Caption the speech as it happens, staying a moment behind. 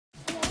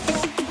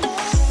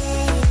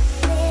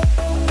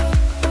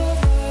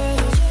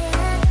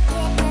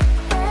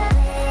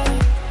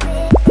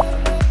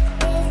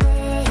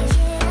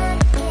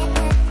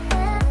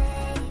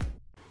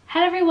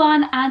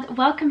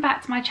welcome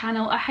back to my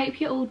channel. I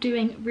hope you're all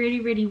doing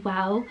really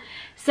well.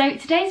 So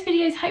today's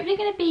video is hopefully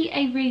going to be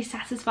a really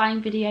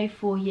satisfying video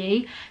for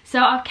you. So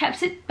I've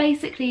kept it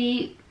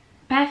basically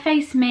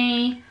barefaced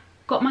me,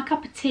 got my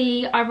cup of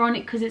tea,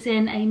 ironic because it's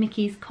in a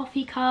Mickey's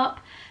coffee cup,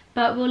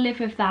 but we'll live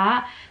with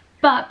that.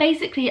 But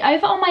basically,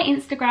 over on my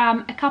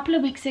Instagram a couple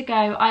of weeks ago,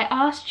 I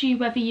asked you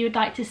whether you would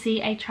like to see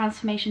a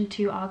transformation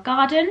to our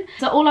garden.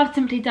 So all I've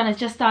simply done is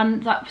just done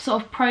like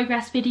sort of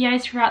progress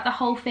videos throughout the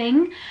whole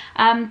thing.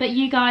 But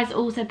you guys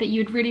all said that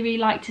you'd really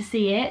like to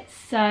see it.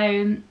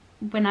 So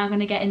we're now going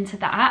to get into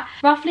that.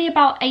 Roughly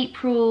about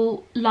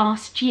April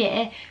last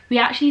year, we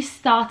actually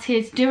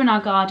started doing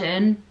our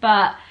garden,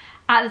 but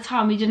at the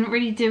time we didn't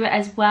really do it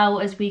as well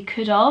as we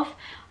could have.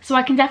 So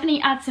I can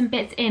definitely add some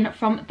bits in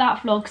from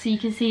that vlog so you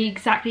can see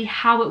exactly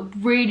how it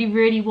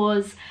really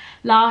was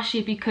last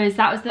year, because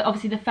that was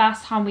obviously the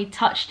first time we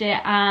touched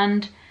it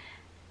and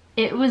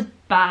it was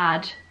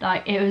bad.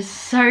 Like, it was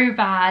so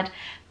bad.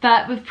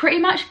 But we've pretty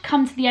much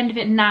come to the end of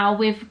it now.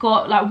 We've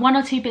got like 1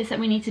 or 2 bits that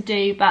we need to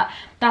do, but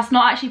that's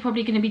not actually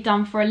probably going to be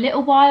done for a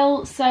little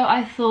while. So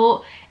I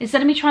thought,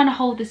 instead of me trying to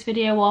hold this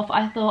video off,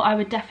 I thought I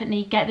would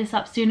definitely get this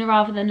up sooner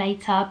rather than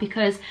later,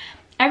 because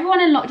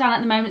everyone in lockdown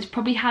at the moment's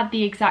probably had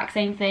the exact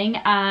same thing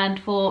and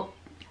thought,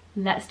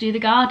 let's do the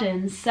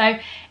gardens. So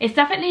it's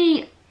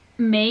definitely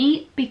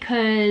me,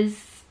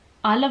 because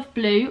I love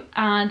blue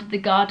and the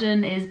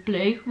garden is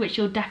blue, which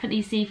you'll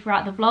definitely see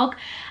throughout the vlog.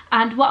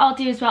 And what I'll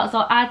do as well is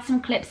I'll add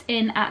some clips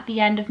in at the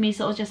end of me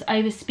sort of just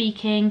over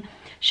speaking,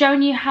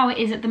 showing you how it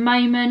is at the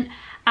moment.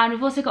 And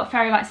we've also got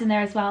fairy lights in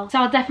there as well. So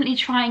I'll definitely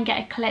try and get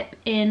a clip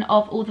in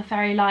of all the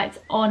fairy lights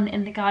on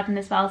in the garden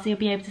as well, so you'll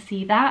be able to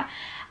see that.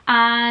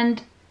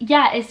 And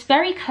yeah, it's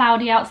very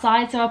cloudy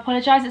outside, so I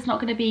apologise, it's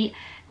not going to be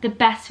the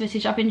best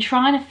footage. I've been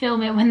trying to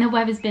film it when the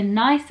weather's been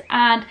nice,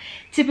 and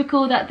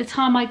typical that the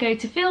time I go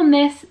to film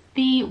this,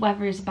 the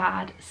weather is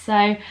bad.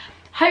 So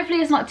hopefully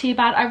it's not too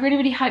bad. I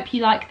really hope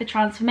you like the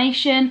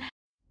transformation.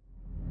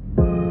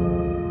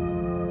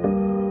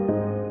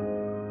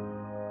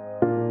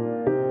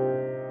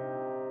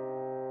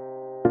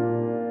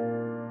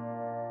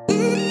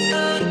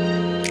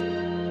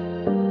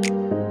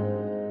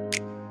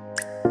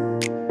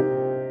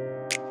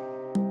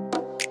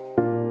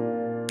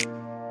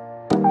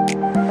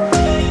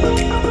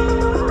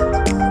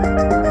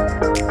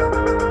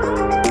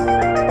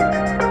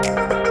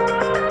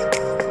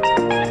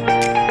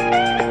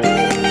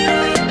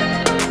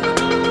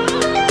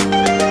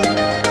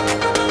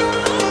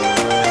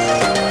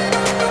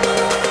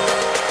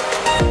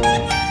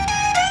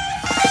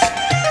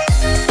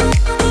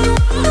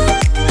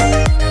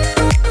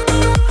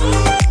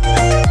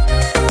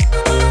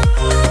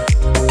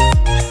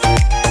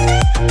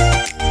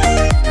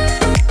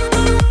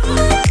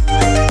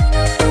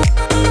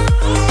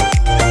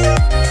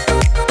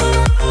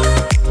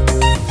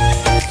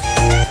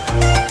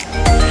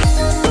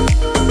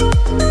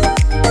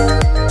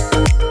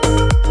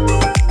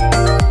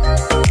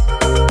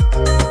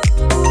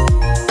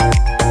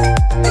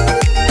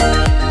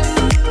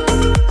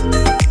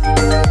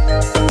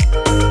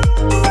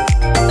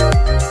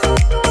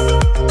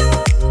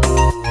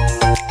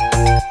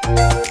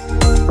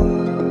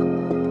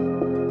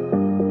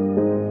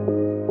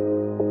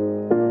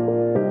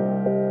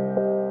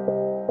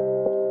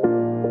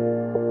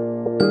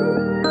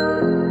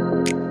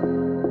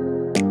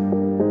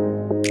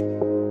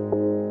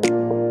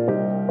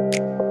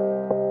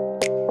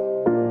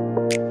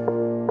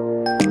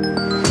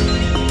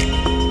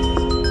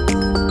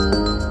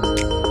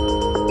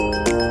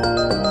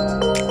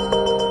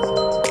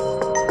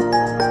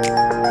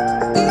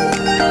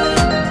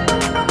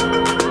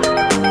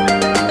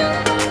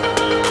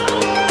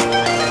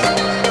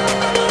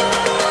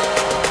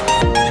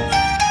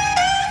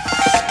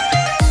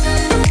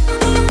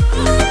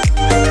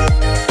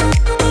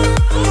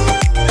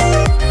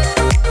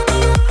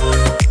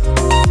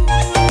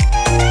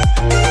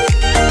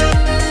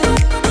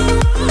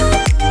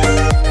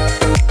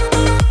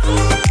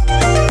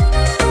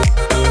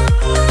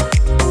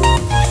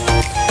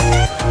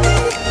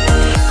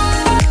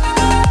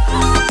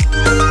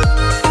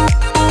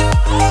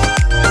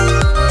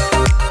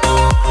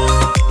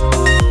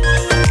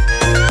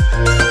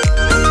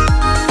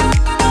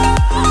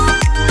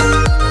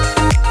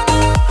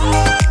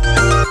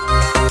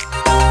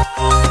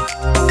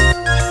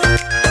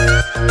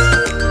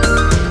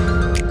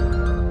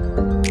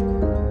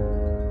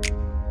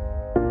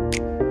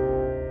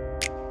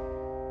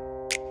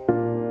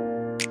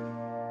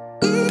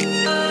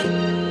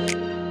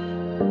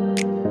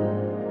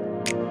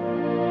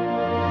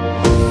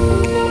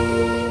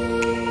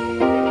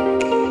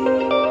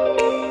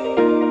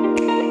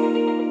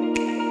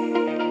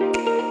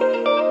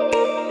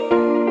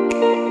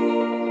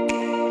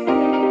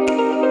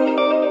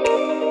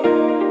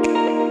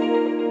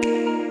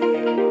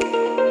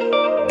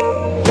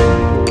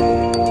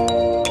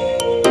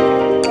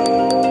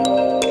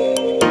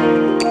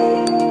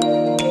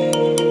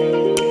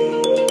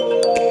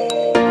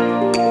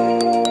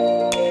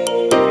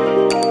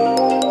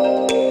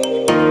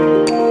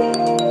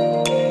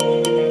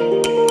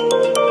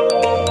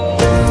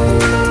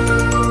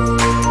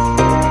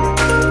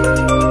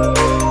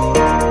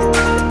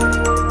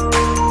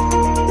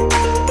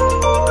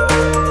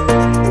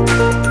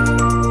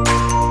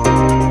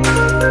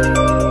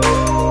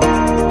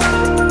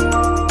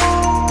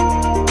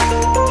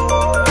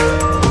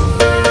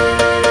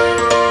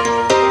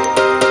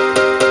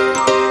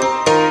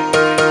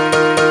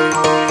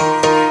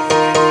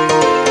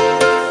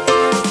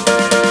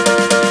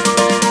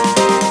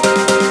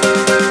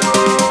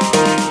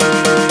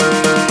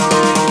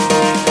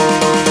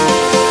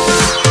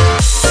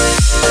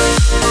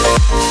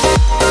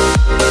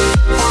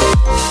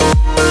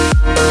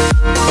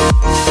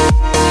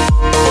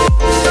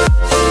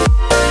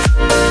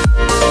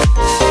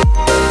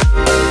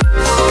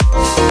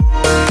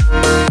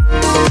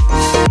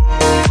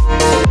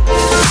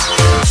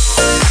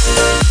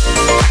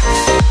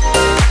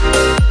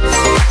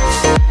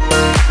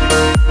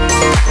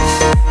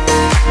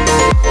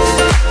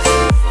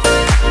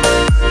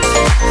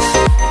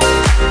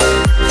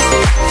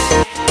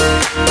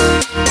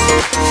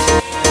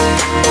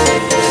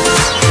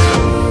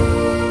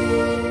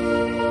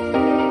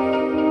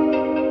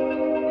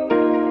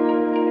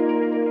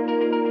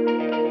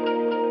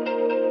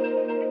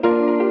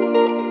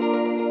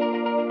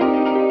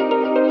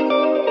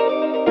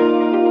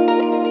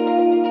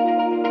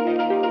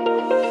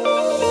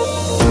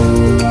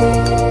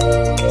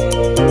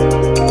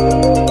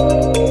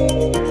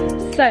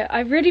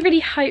 I really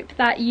hope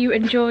that you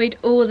enjoyed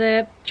all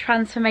the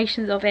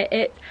transformations of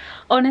it.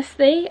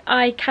 Honestly,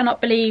 I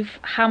cannot believe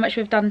how much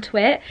we've done to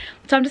it.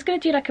 So I'm just going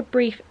to do like a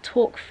brief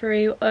talk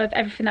through of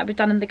everything that we've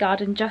done in the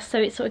garden, just so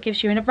it sort of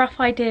gives you a rough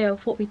idea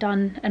of what we've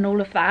done and all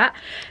of that.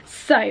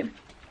 So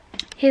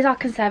here's our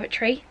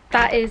conservatory.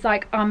 That is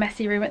like our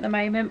messy room at the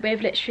moment.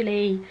 We've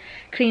literally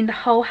cleaned the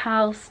whole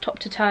house top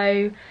to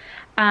toe,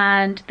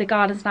 and the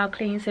garden's now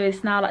clean, so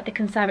it's now like the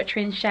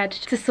conservatory and shed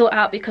to sort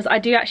out, because I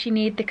do actually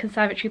need the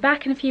conservatory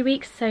back in a few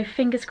weeks, so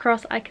fingers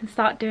crossed I can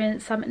start doing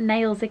some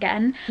nails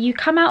again. You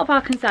come out of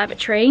our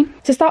conservatory.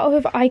 To start off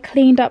with, I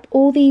cleaned up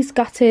all these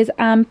gutters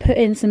and put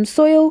in some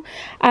soil.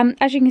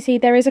 As you can see,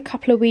 there is a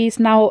couple of weeds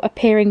now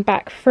appearing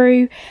back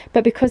through,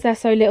 but because they're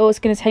so little, it's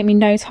going to take me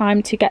no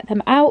time to get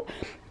them out.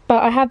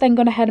 But I have then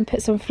gone ahead and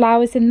put some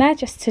flowers in there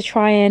just to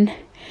try and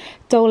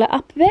doll it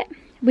up a bit.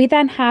 We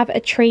then have a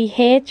tree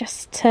here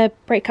just to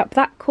break up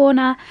that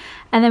corner,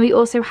 and then we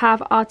also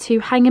have our 2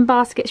 hanging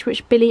baskets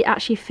which Billy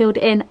actually filled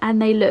in, and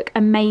they look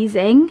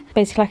amazing.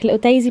 Basically like a little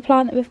daisy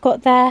plant that we've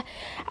got there.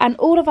 And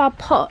all of our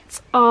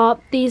pots are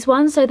these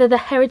ones, so they're the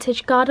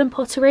Heritage Garden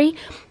pottery.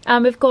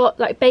 We've got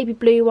like baby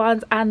blue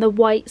ones and the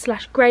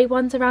white/grey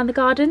ones around the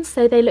garden,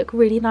 so they look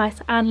really nice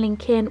and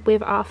link in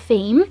with our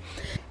theme.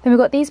 Then we've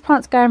got these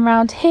plants going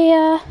around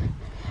here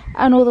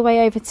and all the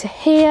way over to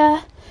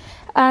here.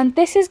 And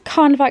this is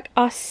kind of like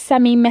our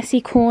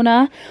semi-messy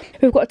corner.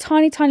 We've got a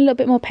tiny little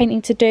bit more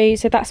painting to do,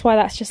 so that's why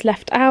that's just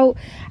left out.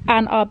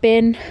 And our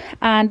bin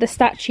and the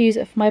statues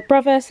of my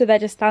brother, so they're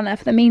just down there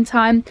for the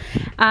meantime.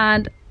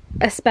 And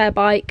a spare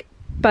bike,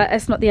 but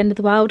it's not the end of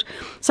the world.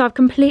 So I've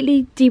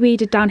completely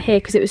de-weeded down here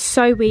because it was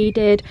so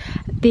weeded.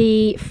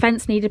 The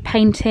fence needed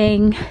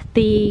painting,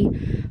 the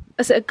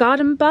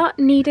garden butt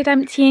needed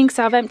emptying,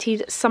 so I've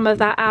emptied some of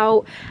that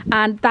out,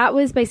 and that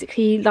was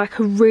basically like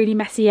a really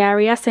messy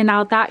area, so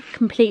now that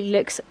completely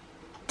looks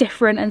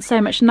different and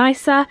so much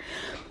nicer.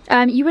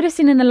 You would have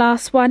seen in the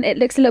last one it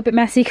looks a little bit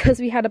messy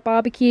because we had a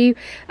barbecue,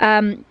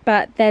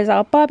 but there's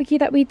our barbecue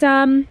that we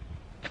done.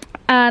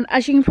 And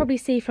as you can probably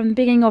see from the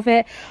beginning of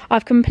it,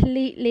 I've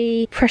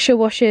completely pressure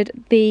washed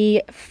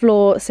the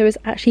floor, so it's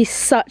actually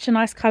such a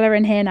nice colour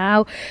in here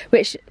now,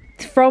 which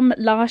from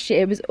last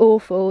year it was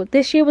awful.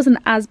 This year wasn't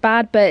as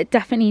bad, but it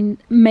definitely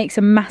makes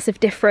a massive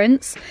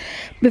difference.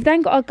 We've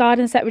then got our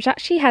garden set, which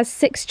actually has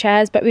 6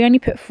 chairs, but we only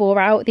put 4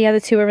 out. The other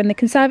 2 are in the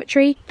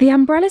conservatory. The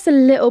umbrella's a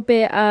little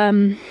bit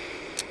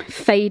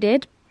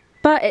faded,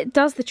 but it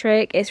does the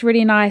trick. It's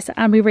really nice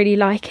and we really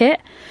like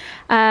it.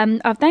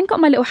 I've then got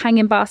my little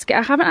hanging basket.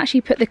 I haven't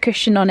actually put the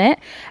cushion on it,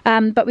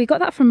 but we got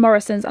that from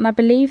Morrison's, and I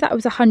believe that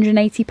was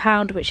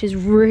 £180, which is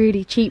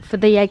really cheap for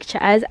the egg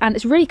chairs, and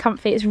it's really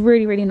comfy. It's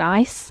really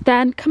nice.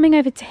 Then coming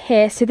over to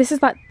here, so this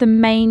is like the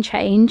main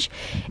change,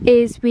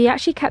 is we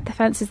actually kept the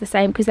fences the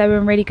same because they were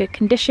in really good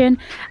condition,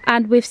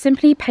 and we've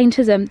simply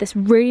painted them this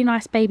really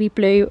nice baby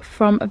blue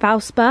from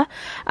Valspar.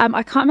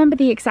 I can't remember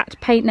the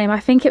exact paint name. I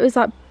think it was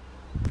like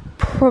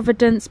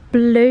Providence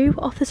Blue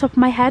off the top of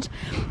my head.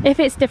 If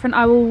it's different,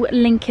 I will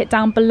link it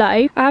down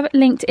below. I've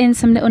linked in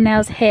some little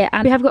nails here,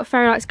 and we have got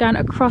fairy lights going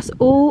across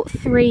all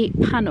 3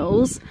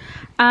 panels.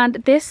 And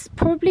this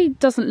probably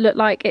doesn't look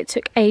like it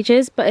took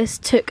ages, but it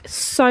took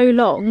so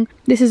long.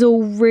 This is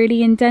all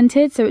really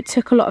indented, so it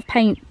took a lot of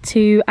paint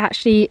to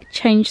actually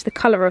change the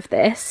colour of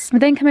this. We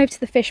then come over to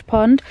the fish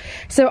pond.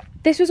 So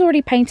this was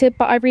already painted,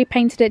 but I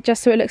repainted it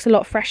just so it looks a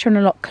lot fresher and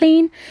a lot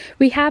clean.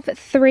 We have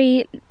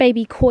 3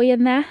 baby koi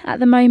in there at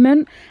the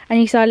moment, and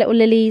you see our little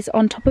lilies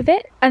on top of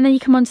it. And then you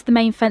come onto the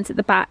main fence at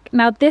the back.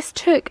 Now this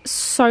took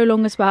so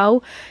long as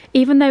well.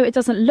 Even though it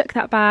doesn't look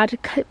that bad,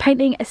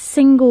 painting a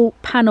single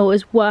panel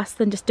is worse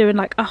than just doing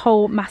like a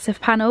whole massive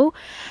panel.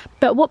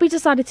 But what we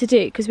decided to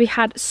do, because we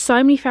had so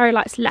many fairy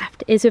lights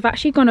left, is we've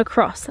actually gone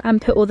across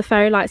and put all the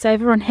fairy lights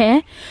over on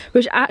here,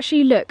 which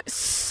actually look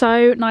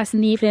so nice in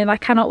the evening. I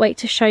cannot wait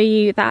to show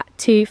you that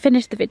to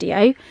finish the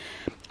video.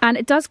 And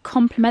it does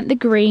complement the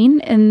green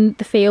in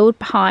the field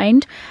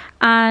behind,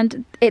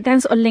 and it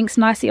then sort of links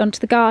nicely onto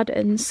the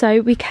garden.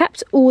 So we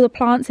kept all the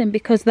plants in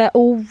because they're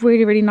all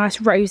really nice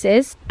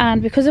roses,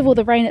 and because of all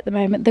the rain at the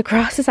moment, the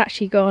grass has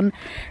actually gone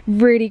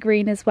really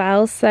green as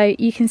well. So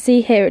you can see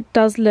here it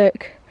does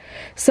look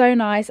so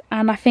nice,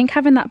 and I think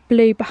having that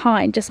blue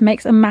behind just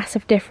makes a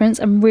massive difference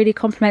and really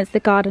complements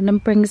the garden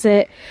and brings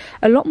it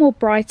a lot more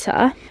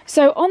brighter.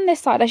 So on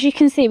this side, as you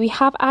can see, we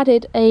have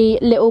added a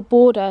little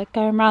border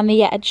going around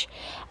the edge,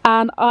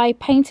 and I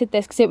painted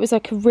this because it was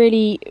like a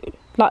really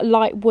like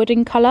light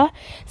wooden colour,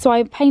 so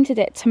I painted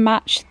it to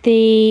match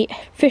the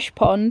fish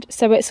pond,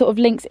 so it sort of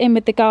links in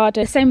with the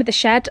garden. Same with the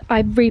shed,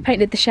 I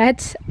repainted the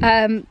shed,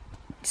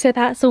 so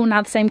that's all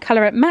now the same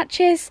colour, it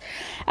matches.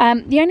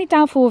 The only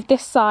downfall of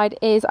this side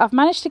is I've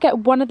managed to get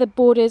one of the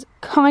borders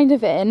kind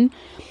of in,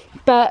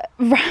 but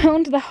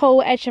round the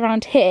whole edge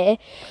around here,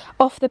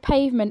 off the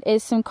pavement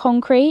is some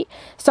concrete.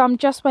 So I'm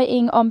just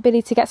waiting on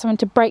Billy to get someone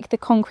to break the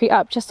concrete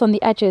up just on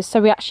the edges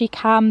so we actually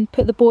can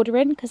put the border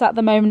in, because at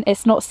the moment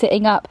it's not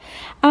sitting up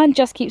and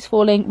just keeps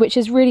falling, which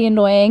is really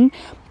annoying.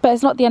 But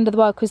it's not the end of the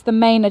world because the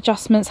main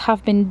adjustments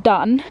have been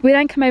done. We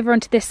then come over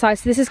onto this side,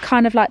 so this is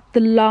kind of like the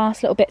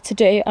last little bit to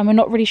do, and we're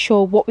not really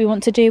sure what we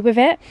want to do with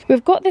it.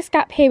 We've got this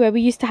gap here where we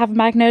used to have a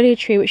magnolia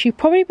tree, which you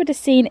probably would have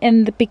seen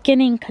in the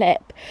beginning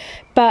clip,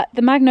 but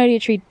the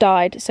magnolia tree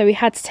died, so we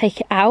had to take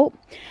it out.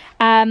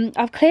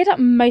 I've cleared up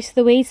most of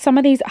the weeds. Some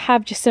of these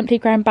have just simply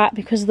grown back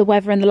because of the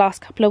weather in the last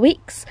couple of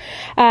weeks.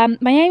 My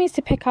aim is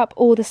to pick up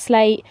all the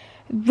slate,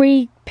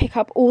 re-pick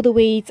up all the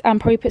weeds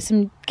and probably put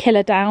some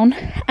killer down,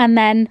 and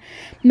then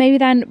maybe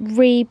then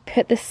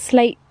re-put the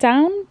slate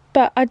down.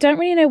 But I don't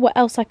really know what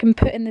else I can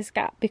put in this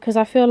gap because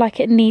I feel like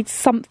it needs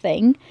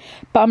something,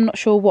 but I'm not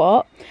sure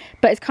what.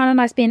 But it's kind of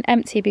nice being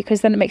empty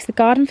because then it makes the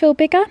garden feel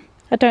bigger.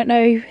 I don't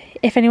know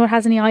if anyone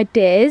has any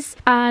ideas.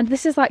 And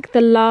this is like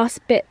the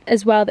last bit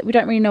as well that we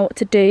don't really know what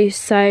to do.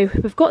 So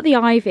we've got the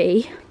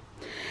ivy,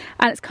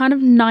 and it's kind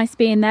of nice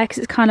being there because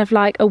it's kind of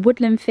like a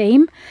woodland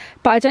theme.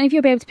 But I don't know if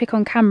you'll be able to pick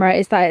on camera,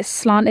 is that it's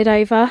slanted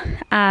over,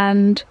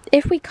 and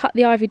if we cut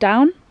the ivy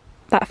down,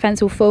 that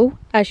fence will fall.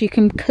 As you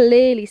can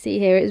clearly see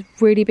here, it's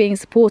really being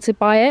supported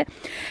by it.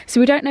 So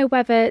we don't know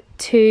whether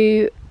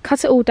to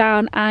cut it all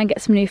down and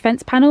get some new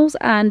fence panels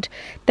and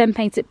then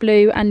paint it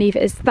blue and leave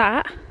it as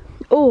that,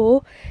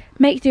 or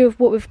make do with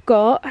what we've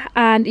got.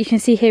 And you can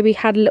see here we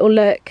had a little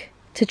look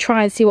to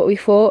try and see what we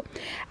thought,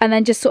 and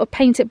then just sort of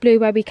paint it blue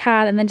where we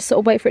can and then just sort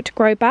of wait for it to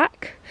grow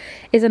back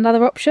is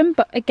another option.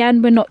 But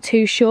again, we're not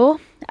too sure.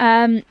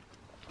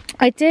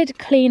 I did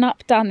clean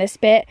up down this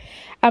bit,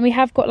 and we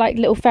have got like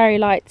little fairy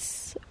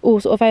lights all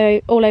sort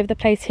of all over the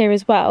place here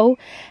as well.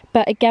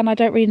 But again, I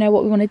don't really know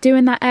what we want to do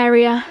in that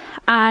area.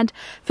 And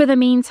for the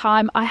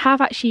meantime, I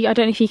have actually, I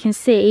don't know if you can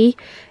see,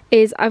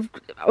 is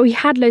we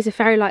had loads of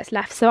fairy lights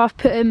left, so I've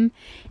put them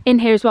in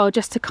here as well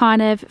just to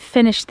kind of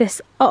finish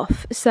this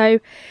off. So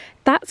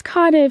that's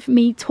kind of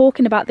me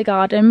talking about the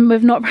garden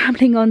with not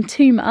rambling on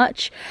too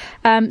much.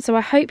 So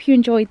I hope you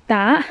enjoyed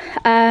that.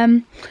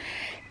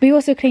 We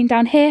also cleaned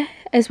down here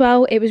as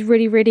well. It was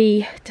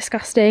really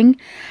disgusting.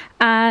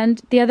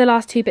 And the other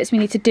last two bits we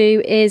need to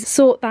do is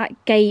sort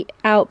that gate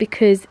out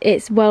because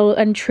it's well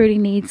and truly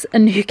needs a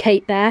new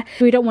gate there.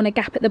 We don't want a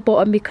gap at the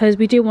bottom because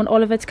we do want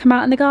Oliver to come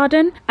out in the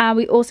garden, and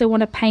we also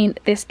want to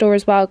paint this door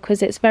as well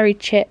because it's very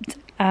chipped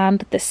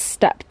and the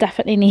step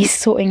definitely needs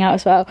sorting out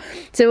as well.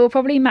 So we'll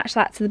probably match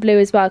that to the blue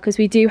as well because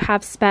we do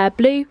have spare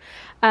blue.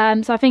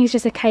 So I think it's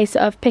just a case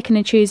of picking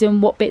and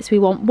choosing what bits we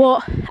want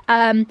what.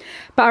 But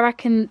I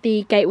reckon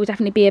the gate will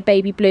definitely be a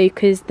baby blue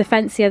because the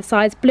fence the other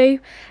side's blue,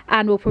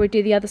 and we'll probably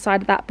do the other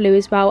side of that blue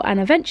as well. And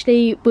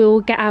eventually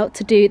we'll get out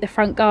to do the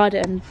front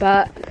garden.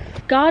 But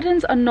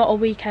gardens are not a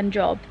weekend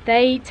job.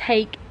 They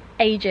take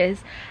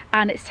ages,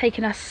 and it's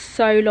taken us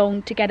so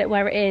long to get it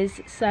where it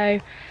is. So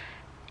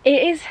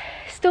it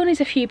still needs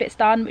a few bits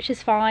done, which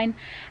is fine.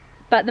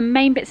 But the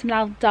main bits are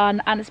now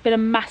done, and it's been a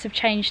massive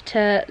change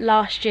to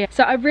last year.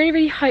 So I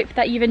really hope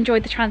that you've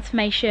enjoyed the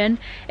transformation.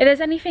 If there's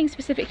anything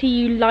specifically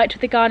you liked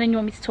with the garden you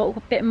want me to talk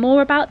a bit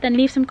more about, then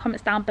leave some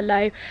comments down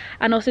below.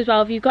 And also as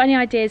well, if you've got any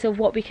ideas of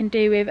what we can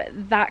do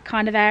with that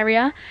kind of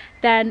area,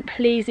 then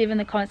please leave in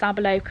the comments down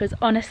below, because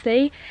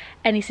honestly,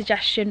 any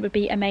suggestion would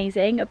be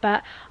amazing.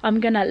 But I'm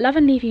gonna love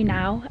and leave you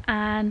now,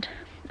 and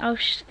I'll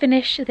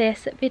finish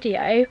this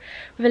video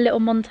with a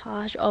little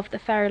montage of the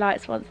fairy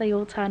lights once they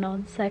all turn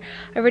on. So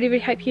I really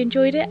hope you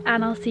enjoyed it,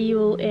 and I'll see you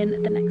all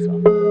in the next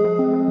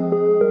one.